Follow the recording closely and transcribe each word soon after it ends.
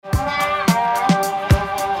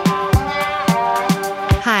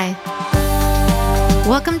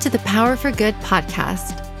the Power for Good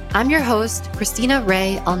podcast. I'm your host, Christina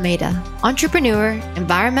Ray Almeida, entrepreneur,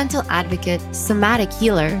 environmental advocate, somatic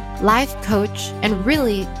healer, life coach, and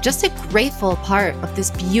really just a grateful part of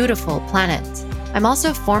this beautiful planet. I'm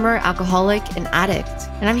also a former alcoholic and addict,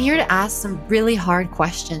 and I'm here to ask some really hard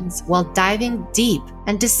questions while diving deep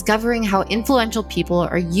and discovering how influential people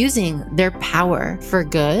are using their power for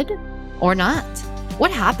good or not.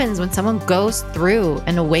 What happens when someone goes through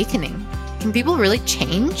an awakening? Can people really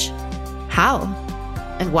change? How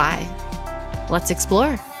and why? Let's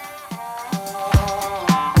explore.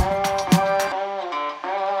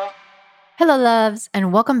 Hello, loves,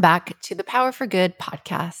 and welcome back to the Power for Good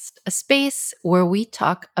podcast, a space where we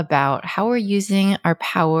talk about how we're using our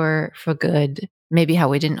power for good, maybe how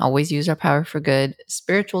we didn't always use our power for good,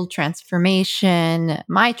 spiritual transformation,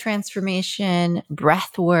 my transformation,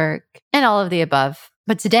 breath work, and all of the above.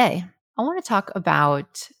 But today, I want to talk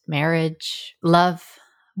about marriage, love,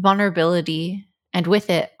 vulnerability, and with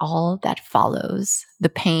it, all that follows: the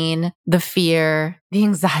pain, the fear, the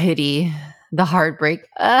anxiety, the heartbreak,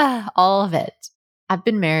 all of it. I've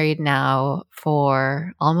been married now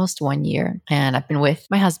for almost 1 year, and I've been with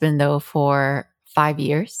my husband, though, for 5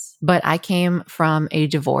 years. But I came from a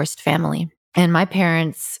divorced family. And my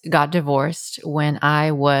parents got divorced when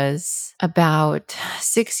I was about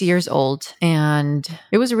 6 years old, and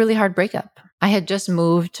it was a really hard breakup. I had just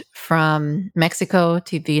moved from Mexico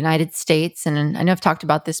to the United States, and I know I've talked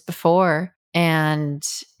about this before, and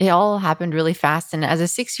it all happened really fast. And as a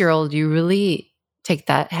 6-year-old, you really take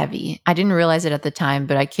that heavy. I didn't realize it at the time,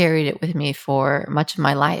 but I carried it with me for much of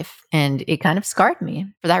my life, and it kind of scarred me.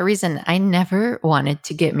 For that reason, I never wanted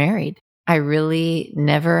to get married. I really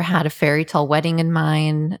never had a fairy tale wedding in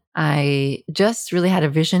mind. I just really had a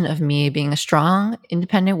vision of me being a strong,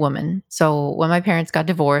 independent woman. So when my parents got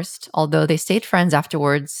divorced, although they stayed friends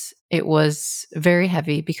afterwards, it was very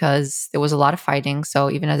heavy because there was a lot of fighting.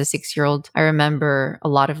 So even as a 6-year-old, I remember a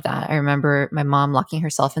lot of that. I remember my mom locking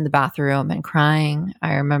herself in the bathroom and crying.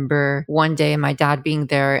 I remember one day my dad being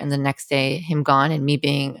there and the next day him gone, and me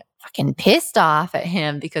being fucking pissed off at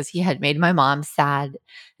him because he had made my mom sad,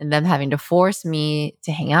 and them having to force me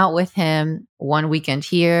to hang out with him one weekend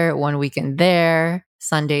here, one weekend there,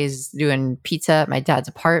 Sundays doing pizza at my dad's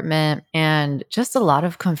apartment, and just a lot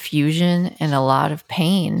of confusion and a lot of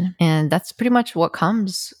pain. And that's pretty much what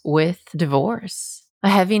comes with divorce. A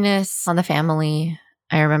heaviness on the family.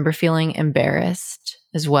 I remember feeling embarrassed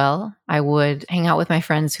as well. I would hang out with my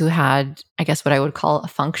friends who had, I guess, what I would call a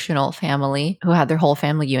functional family, who had their whole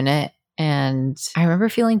family unit. And I remember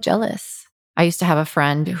feeling jealous. I used to have a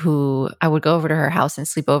friend who I would go over to her house and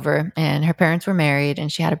sleep over, and her parents were married,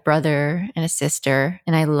 and she had a brother and a sister.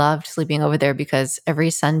 And I loved sleeping over there because every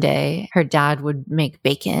Sunday her dad would make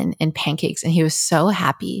bacon and pancakes, and he was so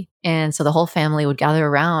happy. And so the whole family would gather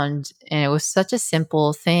around, and it was such a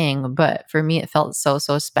simple thing. But for me, it felt so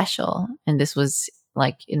special. And this was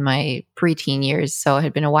like in my preteen years. So it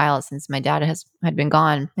had been a while since my dad had been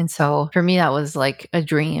gone. And so for me, that was like a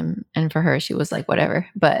dream. And for her, she was like, whatever.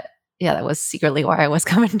 But yeah, that was secretly why I was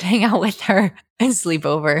coming to hang out with her and sleep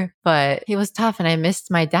over. But it was tough, and I missed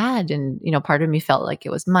my dad. And, part of me felt like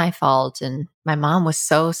it was my fault. And my mom was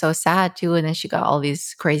so sad too. And then she got all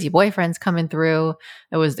these crazy boyfriends coming through.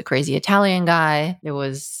 There was the crazy Italian guy. There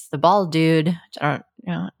was the bald dude, which I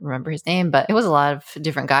don't remember his name, but it was a lot of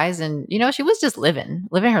different guys. And, she was just living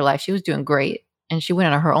her life. She was doing great. And she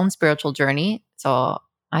went on her own spiritual journey. So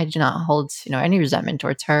I do not hold, any resentment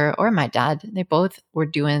towards her or my dad. They both were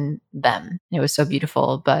doing them. It was so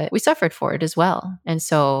beautiful, but we suffered for it as well. And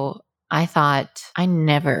so I thought, I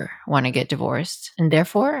never want to get divorced, and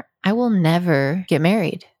therefore I will never get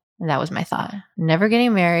married. And that was my thought. Never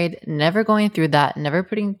getting married, never going through that, never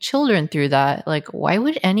putting children through that. Like, why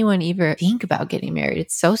would anyone even think about getting married?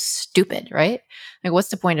 It's so stupid, right? Like, what's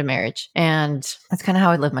the point of marriage? And that's kind of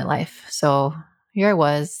how I lived my life. So here I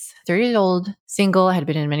was, 30 years old, single. I had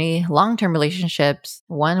been in many long-term relationships.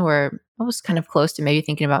 One where I was kind of close to maybe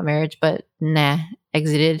thinking about marriage, but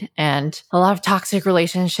exited. And a lot of toxic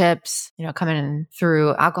relationships, coming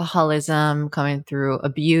through alcoholism, coming through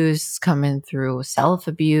abuse, coming through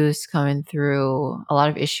self-abuse, coming through a lot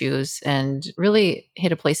of issues, and really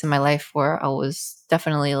hit a place in my life where I was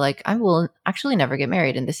definitely like, I will actually never get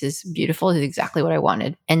married. And this is beautiful. This is exactly what I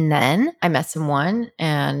wanted. And then I met someone,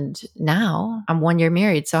 and now I'm 1 year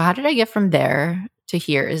married. So how did I get from there to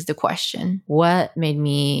here is the question. What made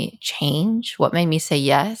me change? What made me say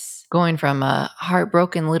yes? Going from a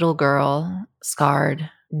heartbroken little girl, scarred,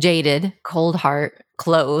 jaded, cold heart,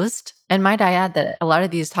 closed. And might I add that a lot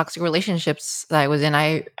of these toxic relationships that I was in,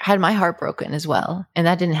 I had my heart broken as well. And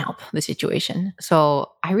that didn't help the situation.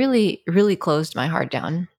 So I really, really closed my heart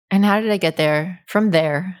down. And how did I get there? From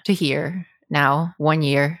there to here. Now, 1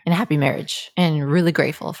 year in a happy marriage and really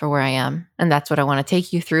grateful for where I am. And that's what I want to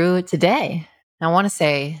take you through today. I want to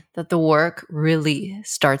say that the work really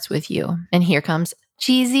starts with you. And here comes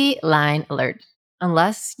cheesy line alert.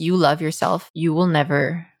 Unless you love yourself, you will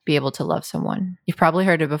never be able to love someone. You've probably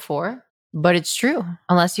heard it before, but it's true.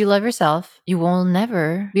 Unless you love yourself, you will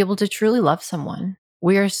never be able to truly love someone.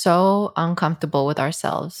 We are so uncomfortable with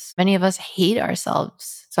ourselves. Many of us hate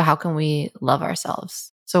ourselves. So how can we love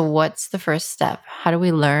ourselves? So what's the first step? How do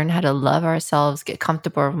we learn how to love ourselves, get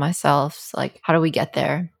comfortable with myself? Like, how do we get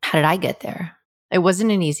there? How did I get there? It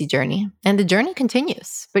wasn't an easy journey, and the journey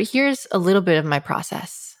continues. But here's a little bit of my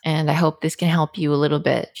process, and I hope this can help you a little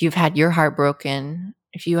bit. If you've had your heart broken,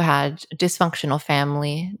 if you had a dysfunctional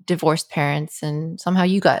family, divorced parents, and somehow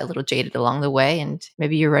you got a little jaded along the way, and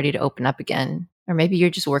maybe you're ready to open up again, or maybe you're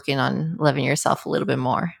just working on loving yourself a little bit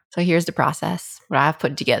more. So here's the process, what I've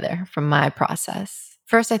put together from my process.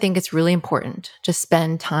 First, I think it's really important to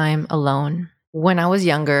spend time alone. When I was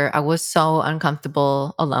younger, I was so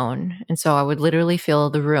uncomfortable alone. And so I would literally fill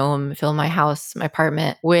the room, fill my house, my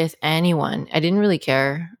apartment with anyone. I didn't really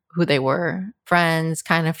care who they were, friends,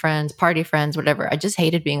 kind of friends, party friends, whatever. I just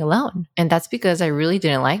hated being alone. And that's because I really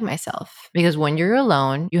didn't like myself. Because when you're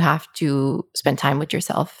alone, you have to spend time with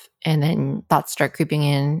yourself. And then thoughts start creeping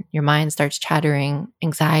in, your mind starts chattering,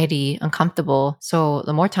 anxiety, uncomfortable. So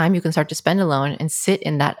the more time you can start to spend alone and sit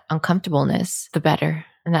in that uncomfortableness, the better.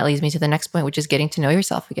 And that leads me to the next point, which is getting to know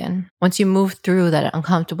yourself again. Once you move through that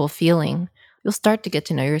uncomfortable feeling, you'll start to get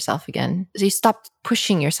to know yourself again. So you stop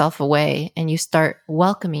pushing yourself away and you start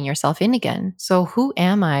welcoming yourself in again. So who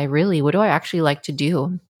am I really? What do I actually like to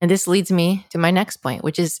do? And this leads me to my next point,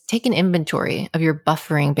 which is take an inventory of your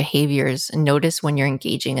buffering behaviors and notice when you're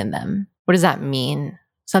engaging in them. What does that mean?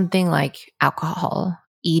 Something like alcohol,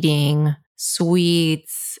 eating,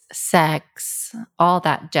 sweets, sex, all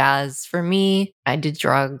that jazz. For me, I did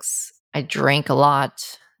drugs. I drank a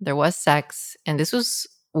lot. There was sex. And this was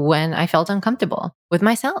when I felt uncomfortable with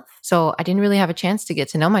myself. So I didn't really have a chance to get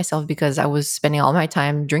to know myself because I was spending all my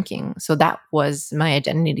time drinking. So that was my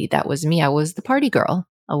identity. That was me. I was the party girl.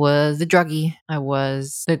 I was the druggie. I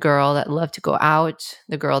was the girl that loved to go out,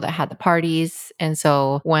 the girl that had the parties. And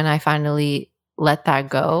so when I finally let that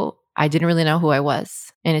go, I didn't really know who I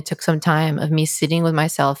was. And it took some time of me sitting with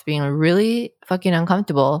myself, being really fucking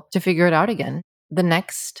uncomfortable to figure it out again. The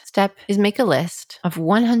next step is make a list of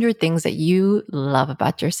 100 things that you love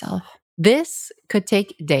about yourself. This could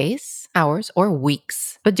take days, hours, or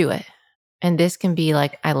weeks, but do it. And this can be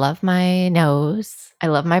like, I love my nose. I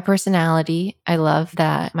love my personality. I love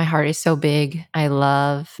that my heart is so big. I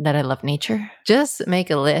love that I love nature. Just make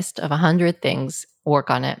a list of 100 things, work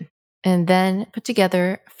on it. And then put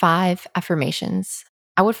together 5 affirmations.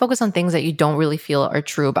 I would focus on things that you don't really feel are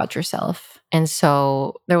true about yourself. And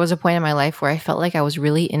so there was a point in my life where I felt like I was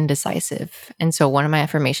really indecisive. And so one of my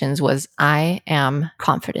affirmations was, I am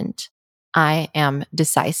confident. I am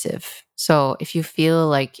decisive. So if you feel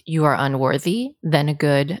like you are unworthy, then a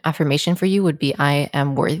good affirmation for you would be, I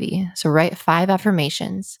am worthy. So write 5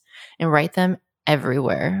 affirmations and write them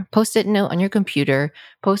everywhere. Post-it note on your computer,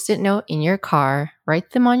 post-it note in your car,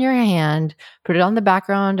 write them on your hand, put it on the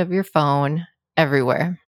background of your phone,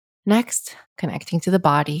 everywhere. Next, connecting to the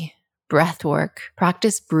body. Breath work.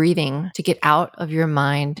 Practice breathing to get out of your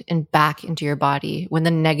mind and back into your body. When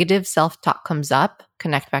the negative self-talk comes up,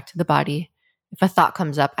 connect back to the body. If a thought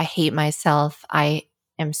comes up, I hate myself, I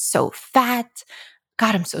am so fat,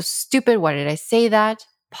 God, I'm so stupid, why did I say that?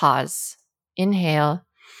 Pause. Inhale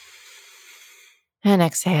and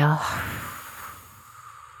exhale.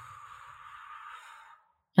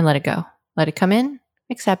 And let it go. Let it come in,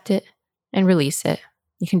 accept it, and release it.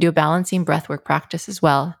 You can do a balancing breathwork practice as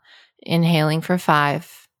well. Inhaling for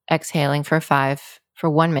 5, exhaling for 5 for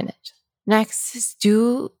 1 minute. Next is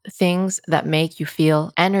do things that make you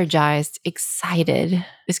feel energized, excited.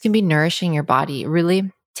 This can be nourishing your body,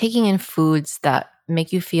 really taking in foods that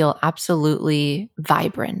make you feel absolutely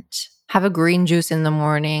vibrant. Have a green juice in the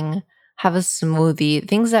morning, have a smoothie,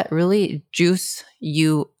 things that really juice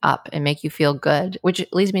you up and make you feel good, which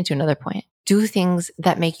leads me to another point. Do things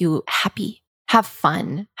that make you happy. Have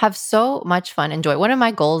fun. Have so much fun and joy. One of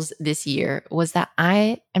my goals this year was that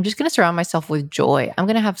I am just going to surround myself with joy. I'm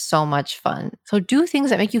going to have so much fun. So do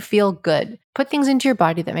things that make you feel good. Put things into your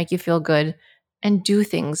body that make you feel good and do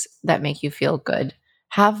things that make you feel good.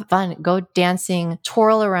 Have fun. Go dancing,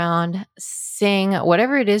 twirl around, sing,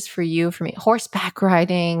 whatever it is for you. For me, horseback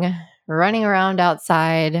riding, running around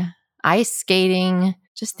outside, ice skating,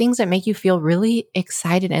 just things that make you feel really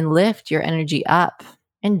excited and lift your energy up.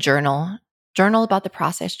 And journal. Journal about the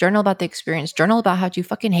process, journal about the experience, journal about how you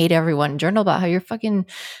fucking hate everyone, journal about how you're fucking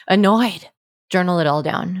annoyed. Journal it all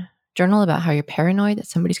down. Journal about how you're paranoid that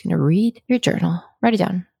somebody's going to read your journal. Write it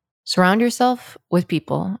down. Surround yourself with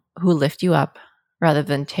people who lift you up rather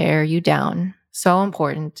than tear you down. So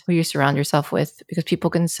important who you surround yourself with, because people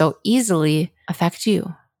can so easily affect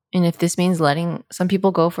you. And if this means letting some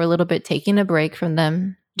people go for a little bit, taking a break from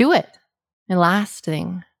them, do it. And last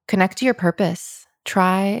thing, connect to your purpose.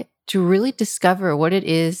 Try to really discover what it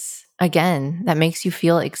is, again, that makes you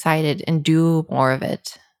feel excited and do more of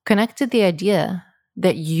it. Connect to the idea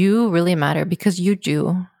that you really matter, because you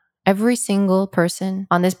do. Every single person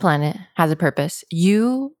on this planet has a purpose.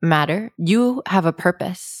 You matter. You have a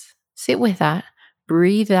purpose. Sit with that.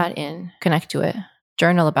 Breathe that in. Connect to it.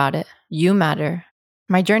 Journal about it. You matter.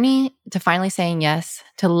 My journey to finally saying yes,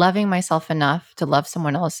 to loving myself enough to love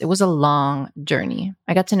someone else, it was a long journey.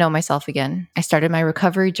 I got to know myself again. I started my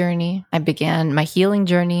recovery journey. I began my healing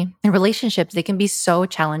journey. And relationships, they can be so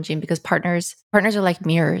challenging because partners are like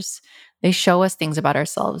mirrors. They show us things about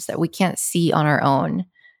ourselves that we can't see on our own.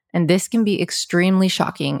 And this can be extremely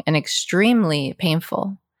shocking and extremely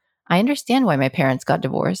painful. I understand why my parents got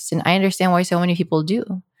divorced, and I understand why so many people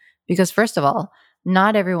do. Because first of all,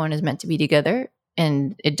 not everyone is meant to be together,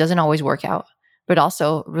 and it doesn't always work out. But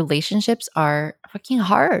also, relationships are fucking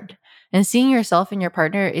hard. And seeing yourself and your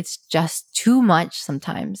partner, it's just too much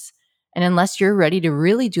sometimes. And unless you're ready to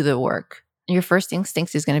really do the work, your first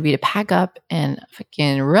instinct is going to be to pack up and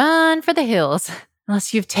fucking run for the hills.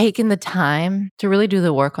 Unless you've taken the time to really do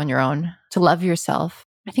the work on your own, to love yourself,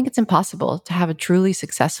 I think it's impossible to have a truly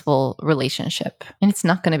successful relationship. And it's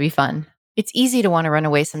not going to be fun. It's easy to want to run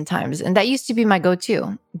away sometimes, and that used to be my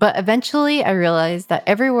go-to. But eventually I realized that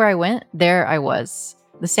everywhere I went, there I was.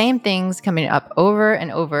 The same things coming up over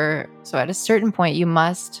and over. So at a certain point, you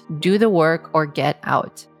must do the work or get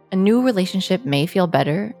out. A new relationship may feel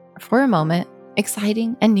better for a moment,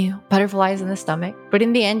 exciting and new, butterflies in the stomach. But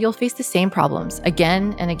in the end, you'll face the same problems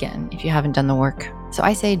again and again if you haven't done the work. So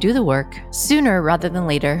I say do the work sooner rather than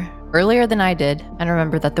later, earlier than I did. And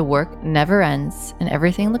remember that the work never ends and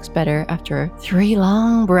everything looks better after 3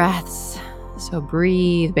 long breaths. So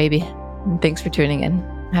breathe, baby. And thanks for tuning in.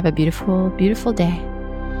 Have a beautiful, beautiful day.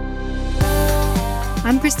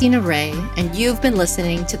 I'm Christina Ray, and you've been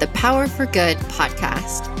listening to the Power for Good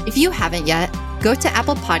podcast. If you haven't yet, go to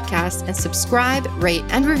Apple Podcasts and subscribe, rate,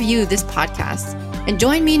 and review this podcast. And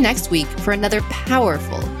join me next week for another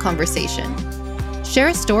powerful conversation. Share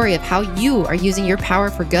a story of how you are using your power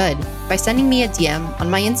for good by sending me a DM on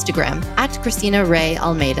my Instagram at Christina Ray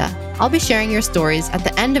Almeida. I'll be sharing your stories at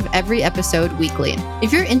the end of every episode weekly.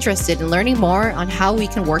 If you're interested in learning more on how we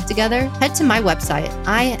can work together, head to my website,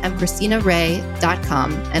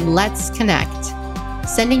 IamChristinaRay.com, and let's connect.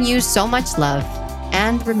 Sending you so much love.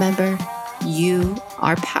 And remember, you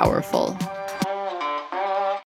are powerful.